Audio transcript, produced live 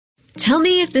Tell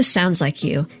me if this sounds like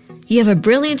you. You have a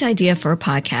brilliant idea for a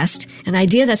podcast, an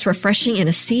idea that's refreshing in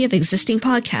a sea of existing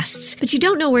podcasts, but you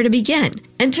don't know where to begin.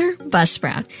 Enter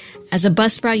Buzzsprout. As a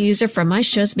Buzzsprout user from my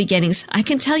show's beginnings, I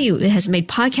can tell you it has made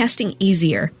podcasting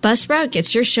easier. Buzzsprout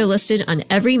gets your show listed on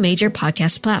every major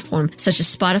podcast platform, such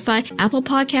as Spotify, Apple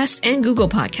Podcasts, and Google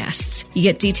Podcasts. You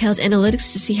get detailed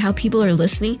analytics to see how people are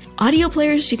listening, audio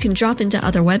players you can drop into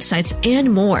other websites,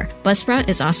 and more. Buzzsprout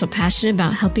is also passionate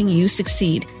about helping you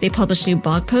succeed. They publish new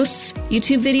blog posts,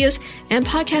 YouTube videos, and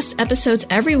podcast episodes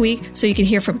every week so you can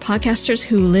hear from podcasters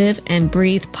who live and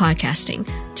breathe podcasting.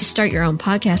 To start your own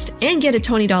podcast and get a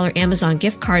 $20 Amazon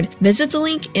gift card, visit the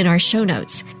link in our show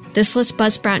notes. This lets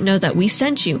Buzzsprout know that we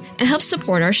sent you and helps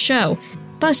support our show.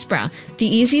 Buzzsprout, the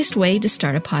easiest way to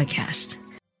start a podcast.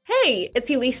 Hey, it's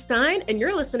Elise Stein, and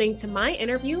you're listening to my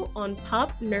interview on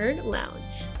Pop Nerd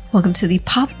Lounge. Welcome to the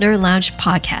Pop Nerd Lounge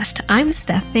podcast. I'm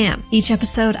Steph Pham. Each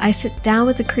episode, I sit down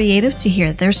with a creative to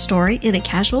hear their story in a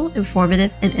casual,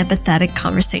 informative, and empathetic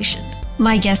conversation.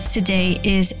 My guest today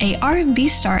is a R&B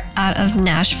star out of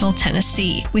Nashville,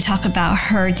 Tennessee. We talk about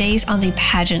her days on the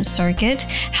pageant circuit,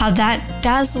 how that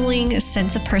dazzling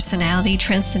sense of personality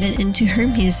transcended into her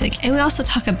music, and we also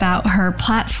talk about her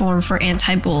platform for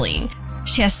anti-bullying.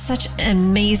 She has such an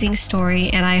amazing story,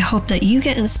 and I hope that you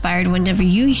get inspired whenever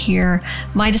you hear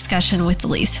my discussion with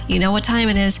Elise. You know what time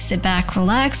it is. Sit back,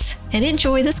 relax, and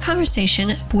enjoy this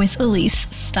conversation with Elise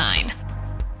Stein.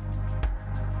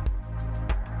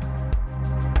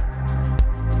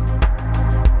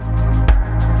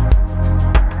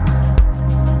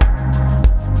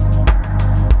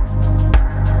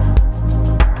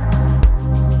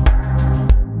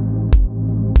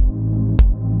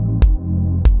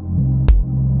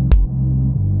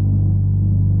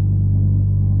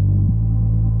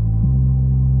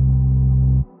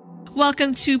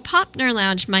 Welcome to Pop Nerd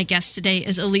Lounge. My guest today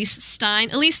is Elise Stein.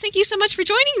 Elise, thank you so much for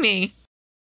joining me.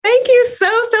 Thank you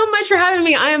so much for having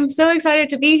me. I am so excited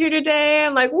to be here today.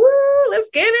 I'm like, woo, let's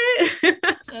get it.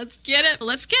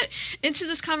 Let's get into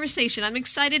this conversation. I'm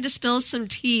excited to spill some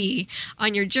tea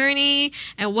on your journey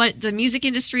and what the music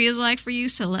industry is like for you.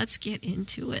 So let's get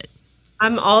into it.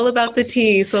 I'm all about the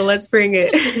tea, so let's bring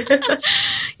it.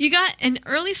 You got an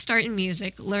early start in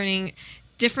music, learning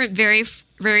different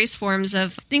various forms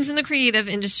of things in the creative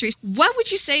industry. What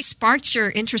would you say sparked your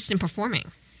interest in performing?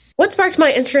 What sparked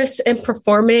my interest in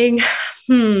performing?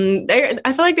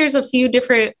 I feel like there's a few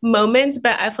different moments,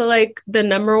 but I feel like the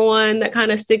number one that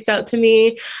kind of sticks out to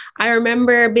me, I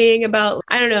remember being about,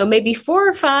 maybe 4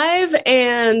 or 5,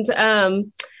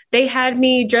 and they had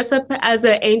me dress up as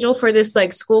an angel for this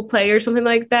like school play or something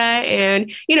like that. And,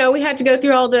 we had to go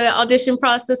through all the audition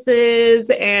processes,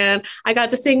 and I got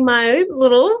to sing my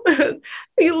little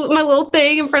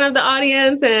thing in front of the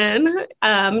audience, and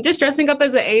just dressing up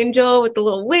as an angel with the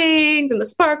little wings and the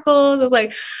sparkles. I was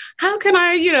like, how can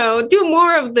I, do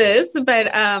more of this?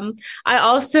 But I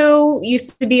also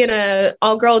used to be in an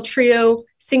all-girl trio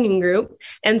singing group.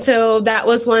 And so that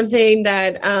was one thing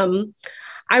that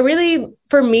I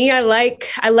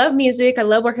love music. I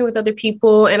love working with other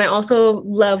people. And I also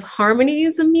love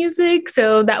harmonies of music.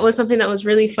 So that was something that was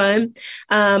really fun.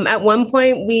 At one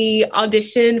point, we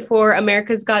auditioned for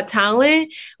America's Got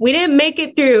Talent. We didn't make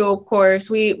it through, of course.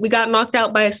 We got knocked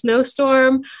out by a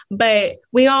snowstorm, but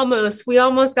we almost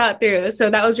got through. So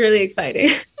that was really exciting.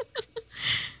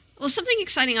 Well, something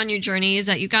exciting on your journey is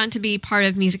that you've gotten to be part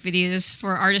of music videos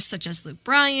for artists such as Luke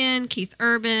Bryan, Keith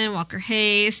Urban, Walker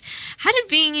Hayes. How did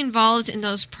being involved in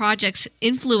those projects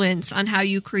influence on how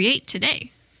you create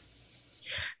today?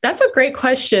 That's a great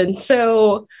question.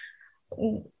 So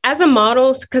as a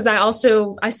model, because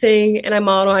I sing and I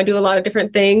model, I do a lot of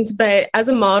different things, but as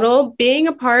a model, being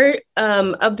a part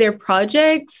of their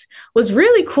projects was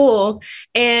really cool.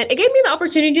 And it gave me the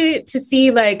opportunity to see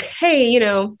like, hey,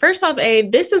 first off,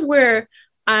 this is where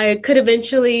I could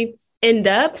eventually end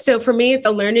up. So for me, it's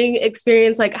a learning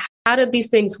experience. Like, how did these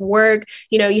things work?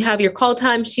 You have your call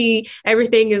time sheet,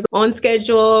 everything is on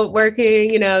schedule,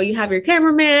 working, you have your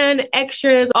cameraman,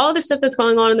 extras, all the stuff that's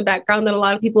going on in the background that a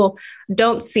lot of people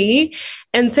don't see.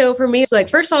 And so for me, it's like,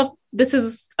 first off, this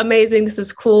is amazing. This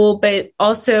is cool. But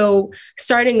also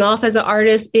starting off as an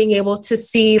artist, being able to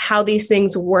see how these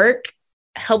things work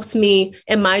helps me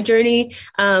in my journey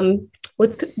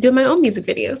with doing my own music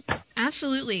videos.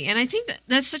 Absolutely. And I think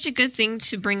that's such a good thing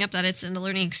to bring up, that it's a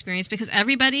learning experience, because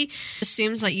everybody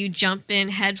assumes that you jump in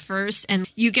head first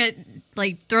and you get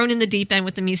like thrown in the deep end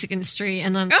with the music industry,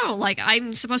 and then,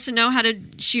 I'm supposed to know how to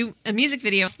shoot a music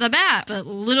video off the bat. But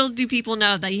little do people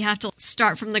know that you have to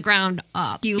start from the ground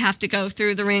up. You have to go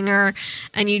through the ringer,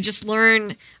 and you just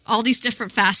learn all these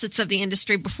different facets of the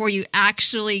industry before you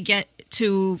actually get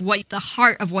to what the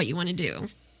heart of what you want to do.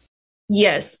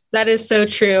 Yes, that is so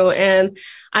true. And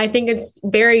I think it's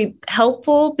very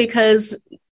helpful because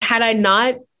had I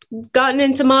not gotten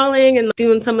into modeling and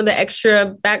doing some of the extra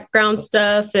background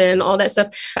stuff and all that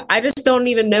stuff, I just don't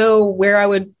even know where I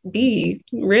would be,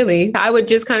 really. I would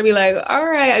just kind of be like, all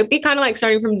right, I'd be kind of like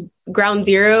starting from ground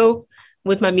zero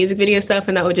with my music video stuff,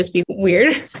 and that would just be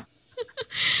weird.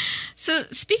 So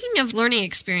speaking of learning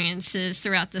experiences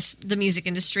throughout the music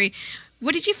industry,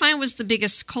 what did you find was the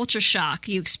biggest culture shock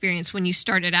you experienced when you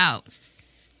started out?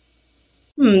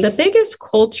 The biggest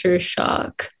culture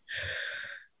shock.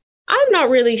 I'm not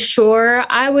really sure.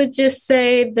 I would just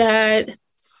say that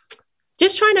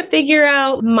just trying to figure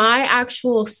out my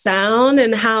actual sound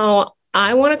and how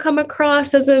I want to come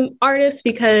across as an artist,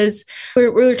 because we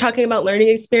were talking about learning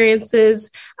experiences.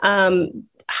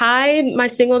 Hide, my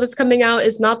single that's coming out,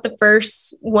 is not the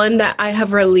first one that I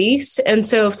have released. And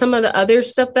so some of the other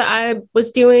stuff that I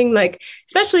was doing, like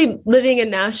especially living in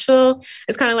Nashville,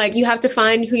 it's kind of like you have to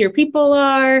find who your people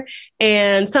are.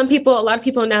 And a lot of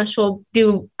people in Nashville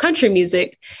do country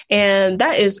music, and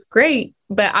that is great.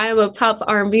 But I am a pop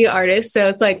R&B artist. So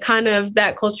it's like kind of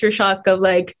that culture shock of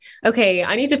like, okay,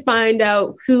 I need to find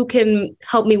out who can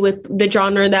help me with the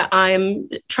genre that I'm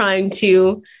trying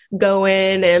to go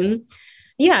in. And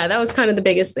yeah, that was kind of the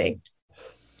biggest thing.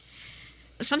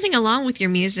 Something along with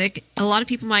your music, a lot of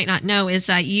people might not know, is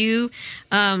that you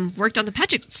worked on the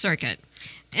pageant circuit.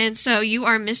 And so you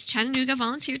are Miss Chattanooga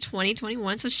Volunteer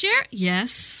 2021. So share,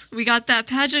 yes, we got that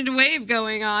pageant wave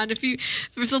going on. For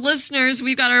the listeners,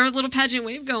 we've got our little pageant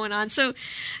wave going on. So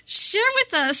share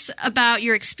with us about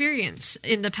your experience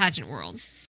in the pageant world.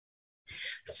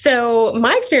 So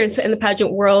my experience in the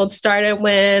pageant world started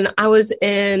when I was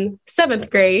in 7th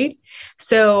grade.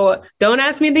 So don't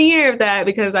ask me the year of that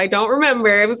because I don't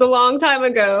remember. It was a long time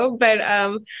ago, but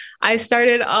I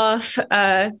started off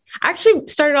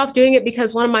doing it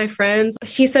because one of my friends,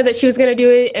 she said that she was going to do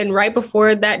it. And right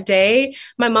before that day,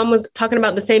 my mom was talking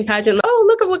about the same pageant. Like, oh,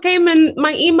 look at what came in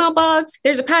my email box.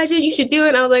 There's a pageant. You should do it.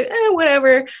 And I was like,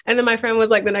 whatever. And then my friend was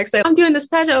like, the next day, I'm doing this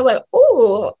pageant. I was like,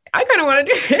 oh, I kind of want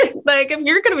to do it. Like, if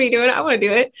you're going to be doing it, I want to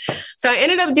do it. So I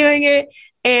ended up doing it.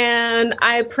 And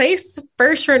I placed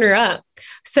first runner up.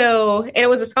 So, and it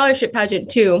was a scholarship pageant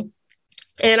too.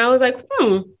 And I was like,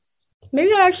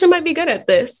 maybe I actually might be good at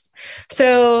this.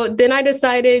 So then I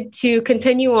decided to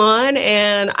continue on,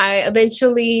 and I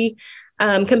eventually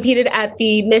competed at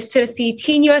the Miss Tennessee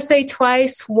Teen USA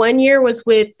twice. One year was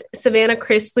with Savannah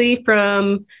Chrisley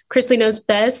from Chrisley Knows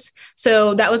Best.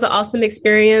 So that was an awesome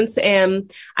experience.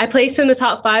 And I placed in the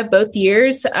top 5 both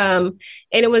years. And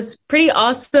it was pretty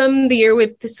awesome the year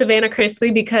with Savannah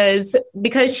Chrisley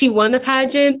because she won the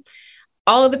pageant.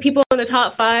 All of the people in the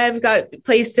top 5 got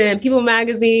placed in People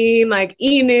Magazine, like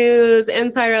E! News,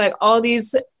 Insider, like all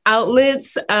these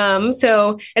outlets.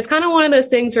 So it's kind of one of those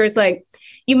things where it's like,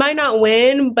 you might not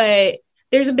win, but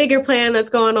there's a bigger plan that's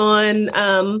going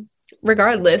on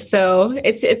regardless. So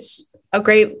it's a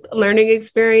great learning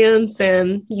experience,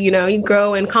 and, you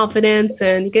grow in confidence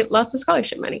and you get lots of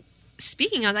scholarship money.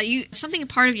 Speaking of that, something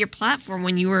part of your platform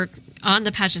when you were on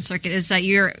the pageant circuit is that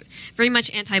you're very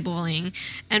much anti-bullying.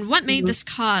 And what made this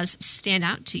cause stand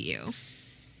out to you?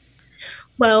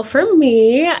 Well, for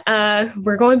me,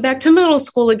 we're going back to middle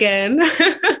school again.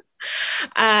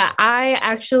 I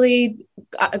actually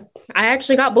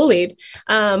got bullied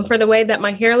for the way that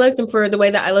my hair looked and for the way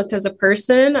that I looked as a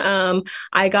person.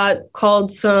 I got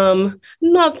called some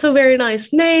not so very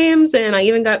nice names, and I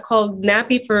even got called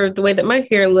nappy for the way that my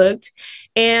hair looked.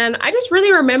 And I just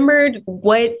really remembered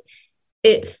what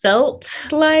it felt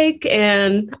like.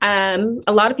 And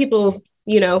a lot of people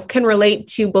can relate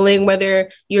to bullying, whether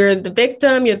you're the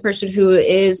victim, you're the person who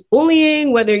is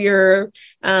bullying, whether you're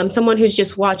someone who's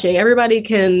just watching. Everybody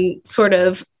can sort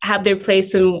of have their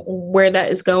place in where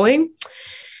that is going.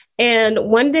 And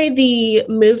one day the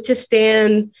Move to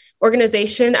Stand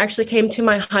organization actually came to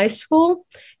my high school,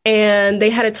 and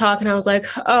they had a talk, and I was like,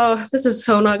 oh, this is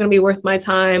so not going to be worth my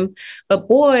time. But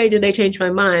boy, did they change my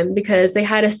mind, because they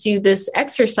had us do this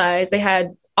exercise. They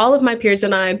had all of my peers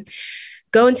and I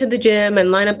go into the gym and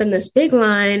line up in this big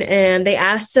line. And they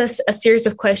asked us a series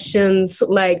of questions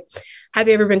like, have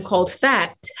you ever been called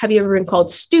fat? Have you ever been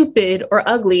called stupid or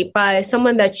ugly by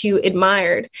someone that you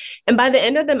admired? And by the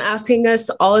end of them asking us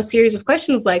all a series of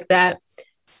questions like that,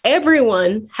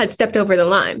 everyone had stepped over the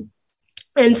line.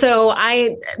 And so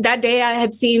that day I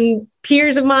had seen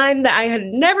peers of mine that I had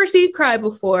never seen cry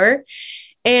before.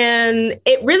 And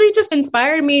it really just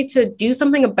inspired me to do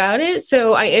something about it.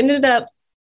 So I ended up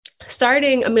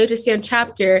starting a Move to Stand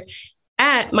chapter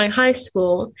at my high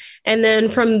school. And then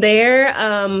from there,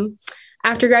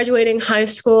 after graduating high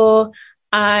school,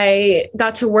 I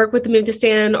got to work with the Move to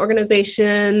Stand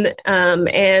organization,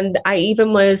 and I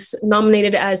even was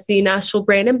nominated as the national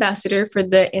brand ambassador for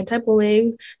the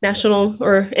anti-bullying national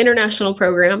or international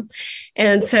program.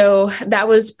 And so that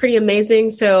was pretty amazing.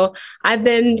 So I've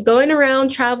been going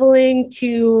around traveling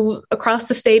to across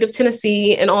the state of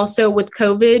Tennessee, and also with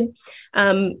COVID,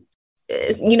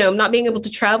 not being able to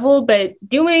travel, but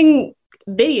doing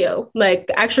video,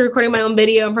 like actually recording my own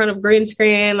video in front of green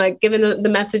screen, like giving the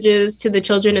messages to the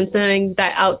children and sending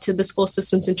that out to the school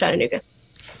systems in Chattanooga.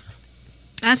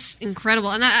 That's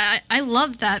incredible. And I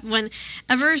love that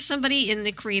whenever somebody in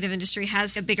the creative industry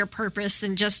has a bigger purpose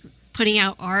than just putting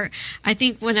out art. I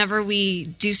think whenever we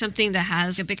do something that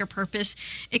has a bigger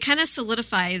purpose, it kind of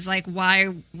solidifies like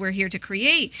why we're here to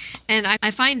create. And I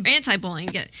find anti-bullying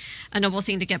a noble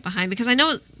thing to get behind, because I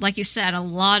know, like you said, a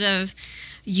lot of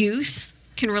youth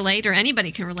can relate, or anybody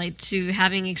can relate to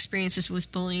having experiences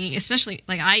with bullying, especially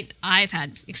like I've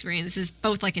had experiences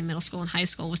both like in middle school and high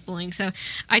school with bullying. So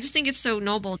I just think it's so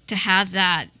noble to have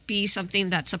that be something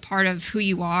that's a part of who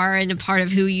you are and a part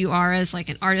of who you are as like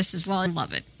an artist as well. I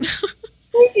love it.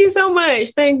 Thank you so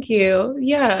much. Thank you.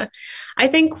 Yeah. I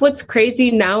think what's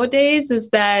crazy nowadays is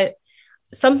that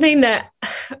something that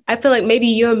I feel like maybe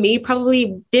you and me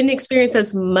probably didn't experience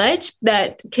as much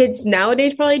that kids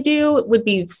nowadays probably do would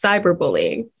be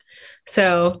cyberbullying.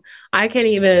 So I can't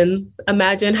even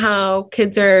imagine how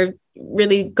kids are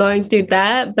really going through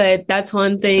that. But that's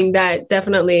one thing that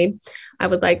definitely I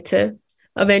would like to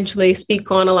eventually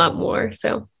speak on a lot more.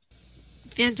 So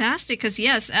fantastic. Because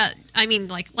yes, I mean,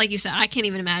 like you said, I can't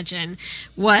even imagine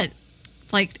what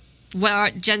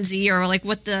Gen Z or like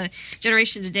what the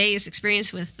generation today is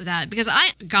experienced with that, because I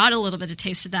got a little bit of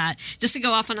taste of that. Just to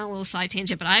go off on a little side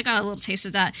tangent, but I got a little taste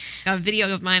of that. A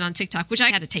video of mine on TikTok, which I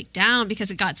had to take down because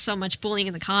it got so much bullying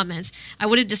in the comments. I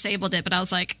would have disabled it, but I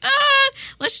was like,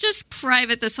 let's just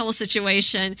private this whole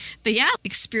situation. But yeah,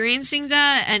 experiencing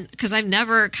that, and because I've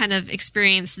never kind of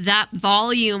experienced that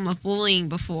volume of bullying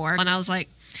before, and I was like,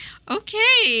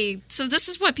 okay, so this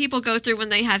is what people go through when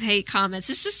they have hate comments.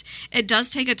 It does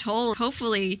take a toll.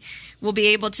 Hopefully we'll be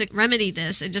able to remedy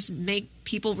this and just make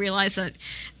people realize that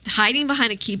hiding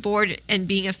behind a keyboard and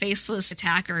being a faceless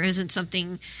attacker isn't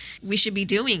something we should be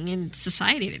doing in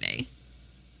society today.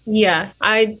 Yeah,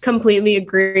 I completely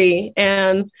agree.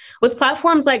 And with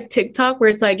platforms like TikTok, where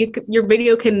it's like your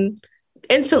video can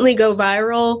instantly go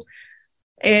viral,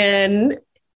 and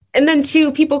then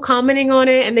too, people commenting on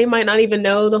it and they might not even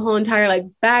know the whole entire like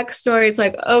backstory. It's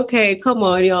like, okay, come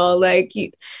on, y'all. Like,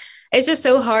 it's just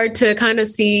so hard to kind of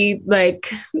see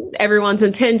like everyone's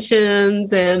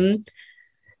intentions and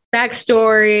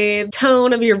backstory,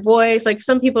 tone of your voice. Like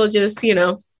some people just,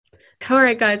 all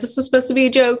right, guys, this was supposed to be a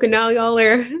joke, and now y'all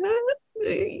are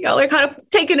kind of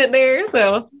taking it there.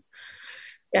 So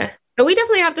yeah, but we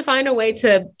definitely have to find a way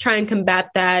to try and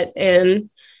combat that and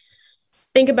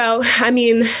think about,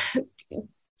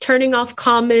 turning off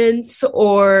comments,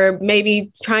 or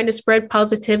maybe trying to spread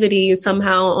positivity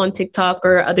somehow on TikTok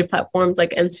or other platforms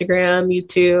like Instagram,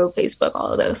 YouTube, Facebook,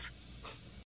 all of those.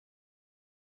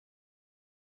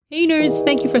 Hey nerds,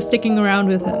 thank you for sticking around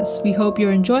with us. We hope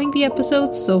you're enjoying the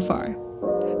episodes so far.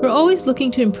 We're always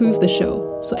looking to improve the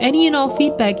show, so any and all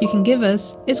feedback you can give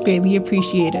us is greatly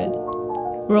appreciated.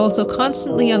 We're also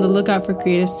constantly on the lookout for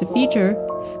creatives to feature,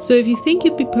 so if you think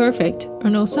you'd be perfect or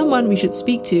know someone we should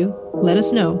speak to, let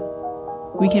us know.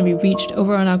 We can be reached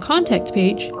over on our contact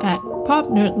page at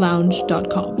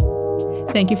popnerdlounge.com.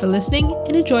 Thank you for listening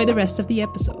and enjoy the rest of the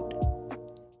episode.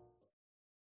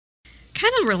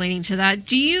 Kind of relating to that,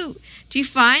 do you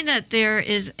find that there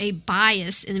is a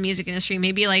bias in the music industry?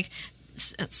 Maybe like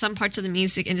some parts of the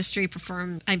music industry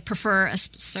prefer a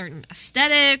certain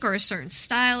aesthetic or a certain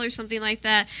style or something like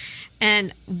that.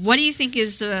 And what do you think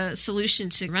is the solution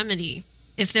to remedy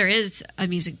if there is a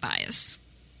music bias?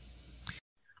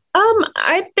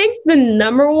 I think the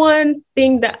number one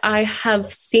thing that I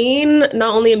have seen,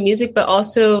 not only in music, but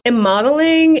also in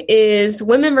modeling, is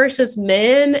women versus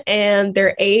men and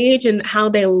their age and how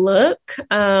they look.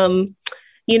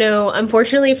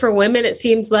 Unfortunately for women, it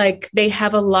seems like they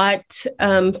have a lot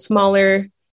smaller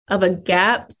of a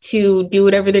gap to do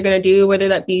whatever they're going to do, whether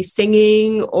that be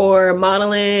singing or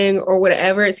modeling or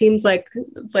whatever. It seems like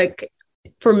it's like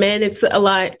for men, it's a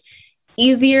lot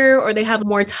easier, or they have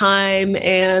more time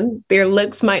and their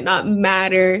looks might not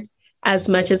matter as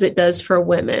much as it does for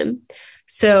women.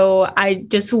 So I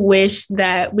just wish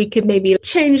that we could maybe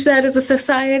change that as a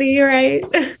society, right?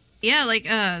 Yeah, like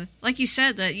you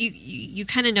said, that you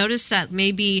kind of notice that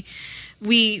maybe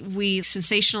we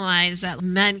sensationalize that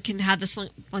men can have this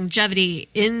longevity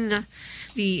in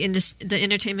the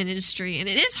entertainment industry, and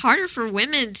it is harder for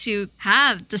women to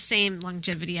have the same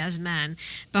longevity as men.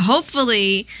 But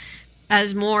hopefully,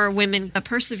 as more women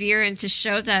persevere and to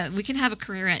show that we can have a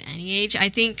career at any age, I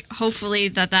think hopefully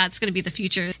that's going to be the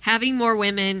future. Having more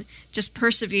women just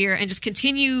persevere and just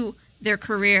continue their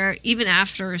career even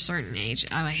after a certain age.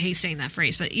 I hate saying that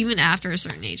phrase, but even after a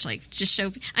certain age, like just show.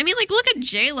 I mean, like look at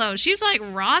J-Lo. She's like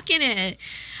rocking it.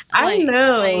 I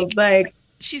know, like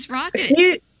she's rocking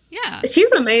it. Yeah,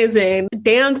 she's amazing.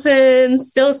 Dancing,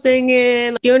 still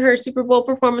singing, doing her Super Bowl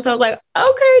performance. I was like,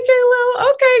 okay, J-Lo,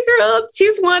 okay, girl.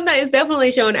 She's one that is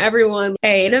definitely showing everyone,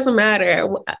 hey, it doesn't matter.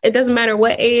 It doesn't matter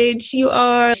what age you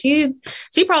are. She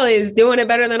probably is doing it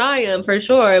better than I am for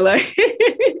sure. Like.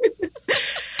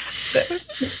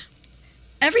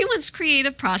 Everyone's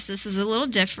creative process is a little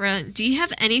different. Do you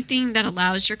have anything that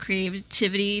allows your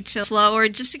creativity to flow or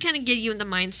just to kind of get you in the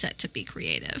mindset to be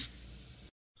creative?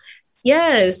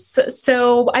 Yes.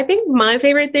 So I think my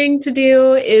favorite thing to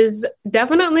do is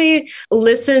definitely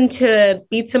listen to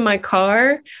beats in my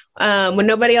car when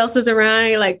nobody else is around.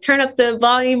 I like turn up the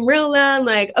volume real loud,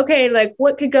 like, okay, like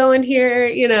what could go in here,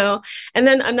 you know? And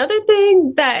then another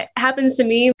thing that happens to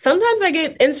me, sometimes I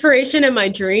get inspiration in my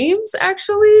dreams,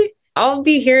 actually. I'll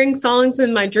be hearing songs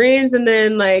in my dreams and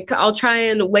then like I'll try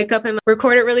and wake up and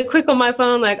record it really quick on my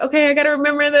phone. Like, okay, I got to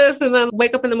remember this. And then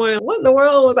wake up in the morning. What in the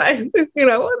world was I, what in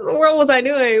the world was I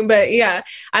doing? But yeah,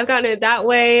 I've gotten it that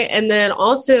way. And then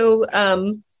also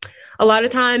a lot of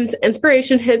times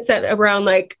inspiration hits at around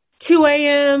like 2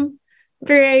 a.m.,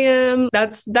 3 a.m.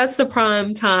 That's the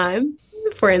prime time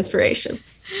for inspiration.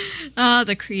 Oh,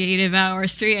 the creative hour,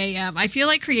 3 a.m. I feel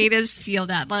like creatives feel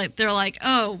that. Like they're like,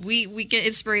 oh, we get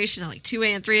inspiration at like 2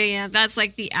 a.m., 3 a.m. That's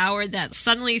like the hour that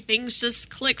suddenly things just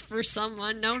click for some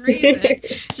unknown reason.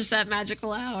 Just that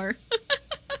magical hour.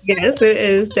 Yes, it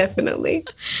is, definitely.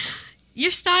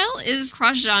 Your style is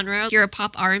cross-genre. You're a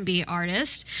pop R&B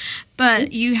artist,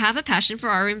 but you have a passion for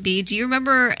R&B. Do you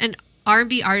remember an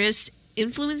R&B artist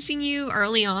influencing you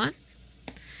early on?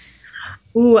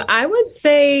 Ooh, I would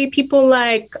say people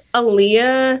like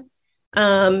Aaliyah,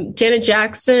 Janet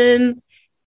Jackson,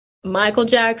 Michael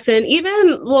Jackson,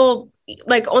 even, well,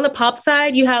 like on the pop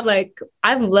side, you have like,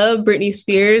 I love Britney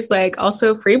Spears, like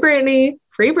also Free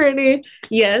Britney.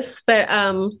 Yes. But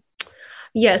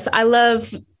yes, I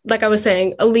love, like I was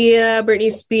saying, Aaliyah,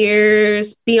 Britney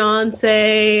Spears,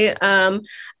 Beyonce,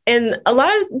 and a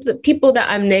lot of the people that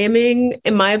I'm naming,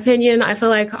 in my opinion, I feel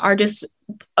like are just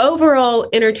overall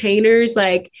entertainers.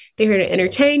 Like they're here to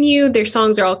entertain you. Their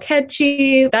songs are all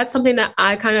catchy. That's something that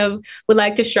I kind of would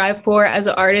like to strive for as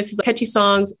an artist, is like catchy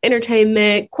songs,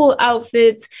 entertainment, cool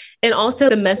outfits, and also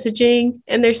the messaging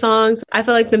in their songs. I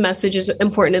feel like the message is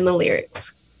important in the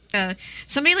lyrics.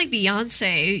 Somebody like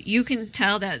Beyonce, you can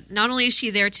tell that not only is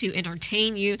she there to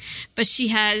entertain you, but she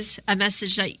has a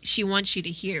message that she wants you to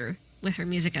hear with her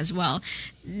music as well.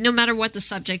 No matter what the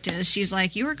subject is, she's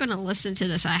like, you are going to listen to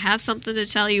this. I have something to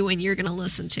tell you and you're going to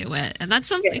listen to it. And that's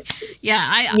something,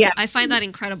 I find that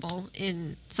incredible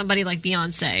in somebody like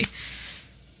Beyonce.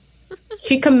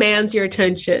 She commands your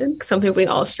attention, something we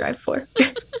all strive for.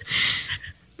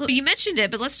 Well, you mentioned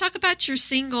it, but let's talk about your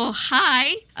single,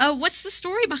 Hi. What's the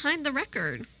story behind the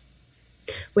record?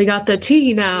 We got the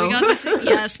tea now.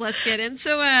 Yes, let's get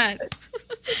into it.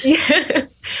 Yeah.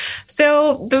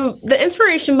 So the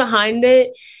inspiration behind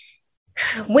it,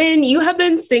 when you have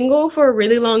been single for a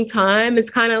really long time, it's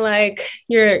kind of like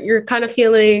you're kind of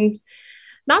feeling,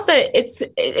 not that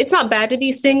it's not bad to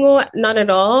be single, not at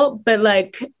all, but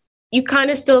like you kind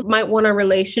of still might want a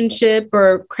relationship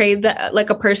or crave that,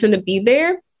 like a person to be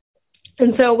there.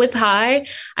 And so with Hi,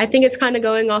 I think it's kind of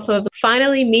going off of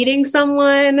finally meeting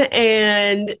someone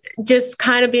and just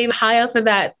kind of being high off of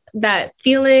that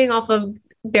feeling, off of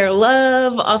their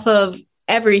love, off of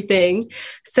everything.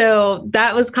 So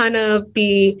that was kind of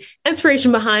the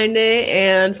inspiration behind it.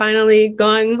 And finally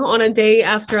going on a date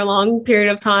after a long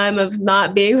period of time of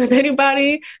not being with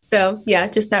anybody. So yeah,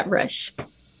 just that rush.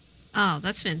 Oh,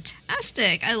 that's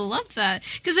fantastic. I love that.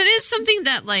 Because it is something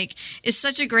that like is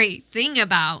such a great thing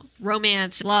about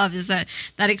romance, love, is that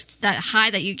high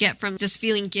that you get from just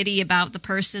feeling giddy about the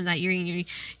person that you're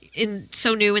in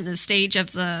so new in the stage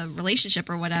of the relationship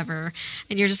or whatever.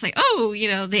 And you're just like, oh,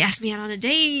 they asked me out on a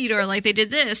date, or like they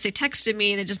did this, they texted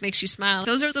me, and it just makes you smile.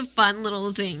 Those are the fun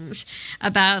little things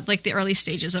about like the early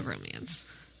stages of romance.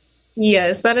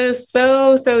 Yes, that is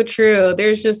so, so true.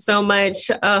 There's just so much,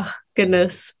 oh,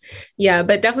 goodness. Yeah,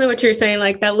 but definitely what you're saying,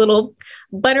 like that little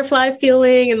butterfly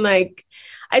feeling. And like,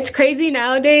 It's crazy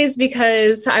nowadays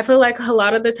because I feel like a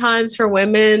lot of the times for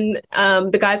women,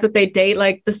 the guys that they date,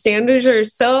 like the standards are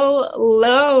so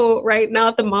low right now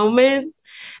at the moment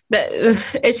that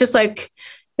it's just like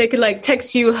they could like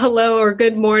text you hello or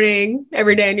good morning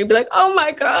every day and you'd be like, oh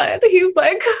my God, he's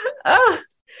like,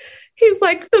 he's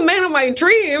like the man of my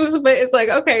dreams. But it's like,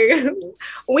 okay,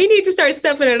 we need to start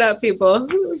stepping it up, people.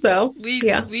 So we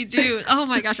do. Oh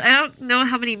my gosh. I don't know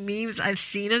how many memes I've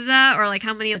seen of that, or like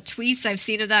how many tweets I've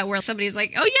seen of that where somebody's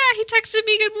like, oh yeah, he texted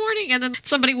me good morning. And then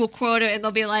somebody will quote it and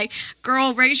they'll be like,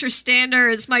 girl, raise your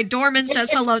standards. My doorman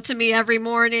says hello to me every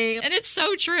morning. And it's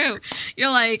so true. You're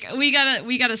like, we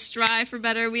gotta strive for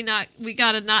better. We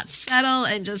gotta not settle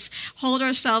and just hold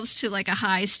ourselves to like a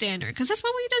high standard, because that's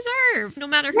what we deserve, no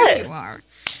matter who you are.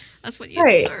 That's what you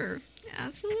deserve. Yeah,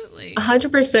 absolutely.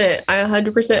 100%. I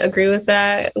 100% agree with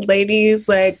that. Ladies,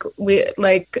 and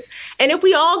if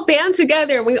we all band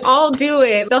together, we all do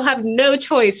it, they'll have no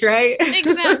choice, right?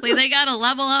 Exactly. They got to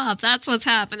level up. That's what's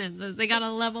happening. They got to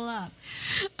level up.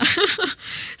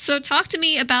 So talk to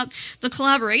me about the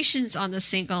collaborations on the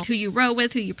single, who you wrote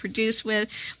with, who you produced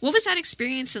with. What was that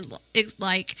experience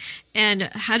like? And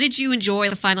how did you enjoy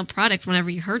the final product whenever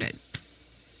you heard it?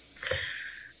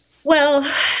 Well,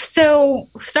 so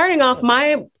starting off,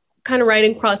 my kind of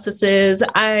writing process is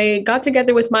I got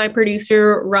together with my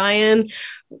producer, Ryan,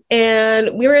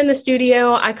 and we were in the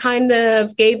studio. I kind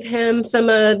of gave him some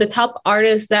of the top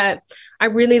artists that I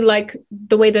really like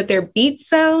the way that their beats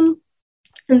sound.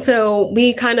 And so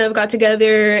we kind of got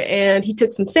together and he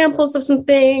took some samples of some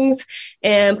things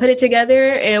and put it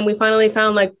together. And we finally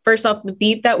found, like, first off, the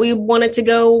beat that we wanted to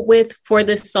go with for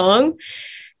this song.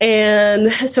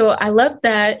 And so I loved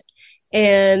that.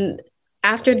 And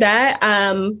after that,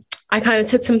 I kind of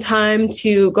took some time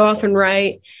to go off and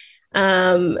write.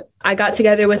 I got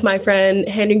together with my friend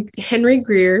Henry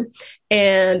Greer,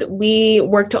 and we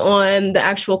worked on the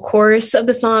actual chorus of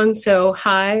the song. So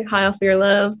high off your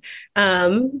love.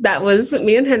 That was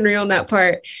me and Henry on that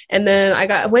part. And then I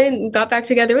got back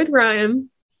together with Ryan,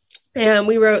 and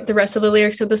we wrote the rest of the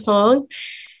lyrics of the song.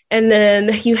 And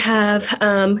then you have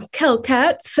Kel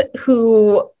Katz,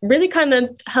 who really kind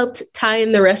of helped tie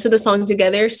in the rest of the song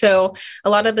together. So a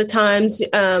lot of the times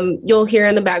you'll hear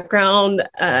in the background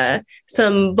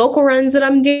some vocal runs that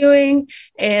I'm doing.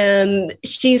 And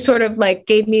she sort of like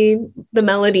gave me the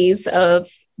melodies of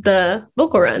the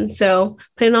vocal run. So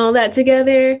putting all that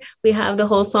together, we have the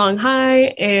whole song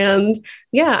High. And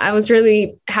yeah, I was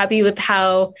really happy with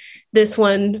how this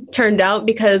one turned out,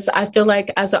 because I feel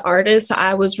like as an artist,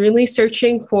 I was really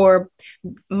searching for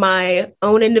my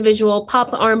own individual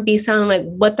pop R&B sound, like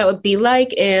what that would be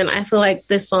like. And I feel like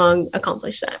this song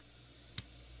accomplished that.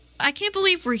 I can't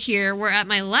believe we're here. We're at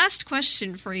my last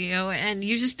question for you, and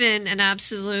you've just been an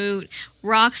absolute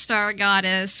rock star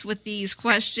goddess with these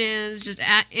questions, just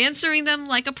answering them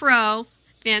like a pro.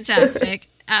 Fantastic.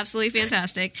 Absolutely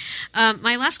fantastic.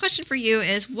 My last question for you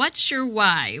is, what's your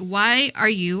why? Why are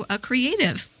you a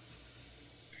creative?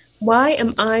 Why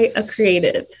am I a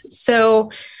creative?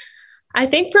 So I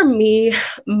think for me,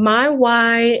 my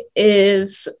why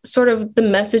is sort of the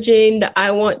messaging that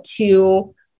I want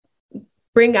to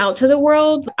bring out to the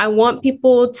world. I want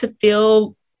people to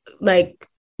feel like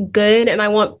good, and I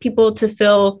want people to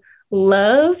feel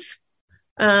love,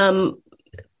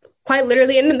 quite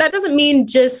literally. And that doesn't mean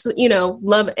just,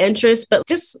 love interest, but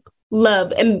just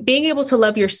love, and being able to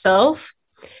love yourself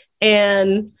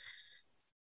and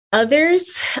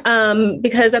others.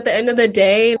 Because at the end of the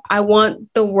day, I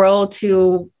want the world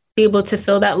to be able to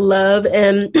feel that love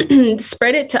and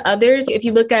spread it to others. If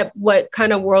you look at what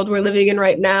kind of world we're living in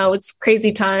right now, it's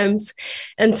crazy times.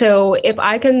 And so if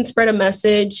I can spread a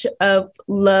message of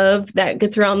love that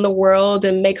gets around the world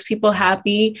and makes people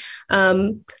happy,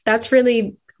 that's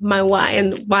really my why,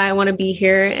 and why I want to be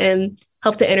here and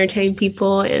help to entertain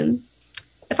people. And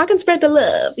if I can spread the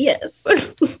love, yes.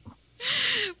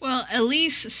 Well,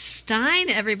 Elise Stein,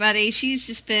 everybody, she's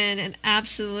just been an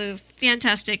absolute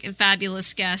fantastic and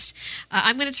fabulous guest.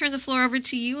 I'm going to turn the floor over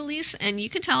to you, Elise, and you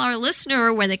can tell our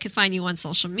listener where they can find you on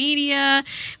social media,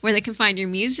 where they can find your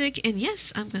music. And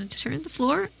yes, I'm going to turn the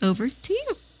floor over to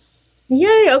you.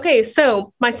 Yay. Okay.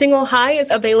 So my single High is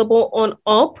available on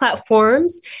all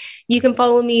platforms. You can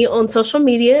follow me on social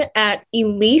media at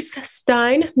Elise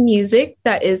Stein Music.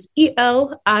 That is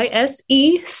ELISE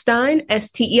Stein,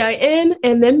 STEIN,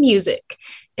 and then music.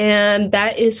 And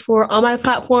that is for all my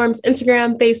platforms: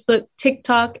 Instagram, Facebook,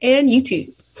 TikTok, and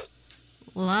YouTube.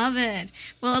 Love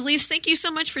it. Well, Elise, thank you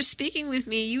so much for speaking with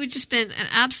me. You have just been an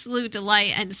absolute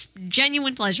delight and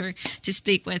genuine pleasure to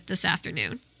speak with this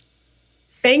afternoon.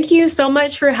 Thank you so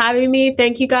much for having me.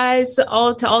 Thank you guys to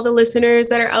all the listeners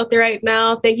that are out there right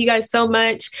now. Thank you guys so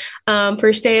much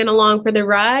for staying along for the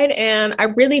ride. And I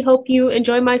really hope you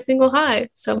enjoy my single high.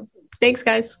 So thanks,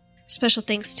 guys. Special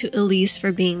thanks to Elise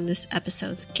for being this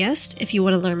episode's guest. If you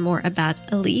want to learn more about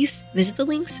Elise, visit the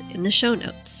links in the show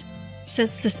notes.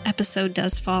 Since this episode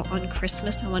does fall on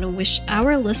Christmas, I want to wish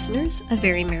our listeners a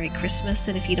very Merry Christmas.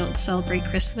 And if you don't celebrate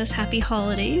Christmas, Happy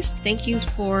Holidays. Thank you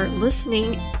for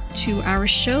listening to our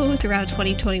show throughout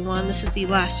 2021. This is the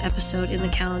last episode in the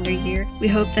calendar year. We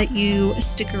hope that you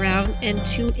stick around and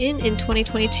tune in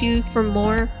 2022 for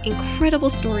more incredible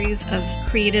stories of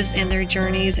creatives and their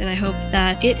journeys. And I hope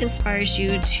that it inspires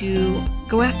you to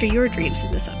go after your dreams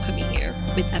in this upcoming year.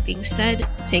 With that being said,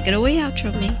 take it away,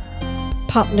 outro me.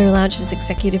 Pop Nerd Lounge is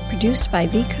executive produced by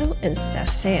Vico and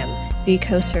Steph Pham.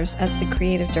 Vico serves as the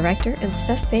creative director and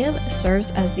Steph Pham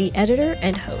serves as the editor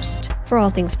and host. For all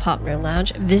things Pop Nerd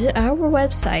Lounge, visit our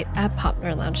website at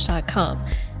popnerdlounge.com.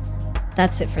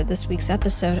 That's it for this week's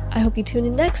episode. I hope you tune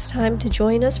in next time to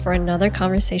join us for another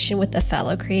conversation with a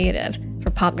fellow creative. For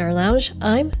Pop Nerd Lounge,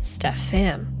 I'm Steph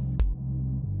Pham.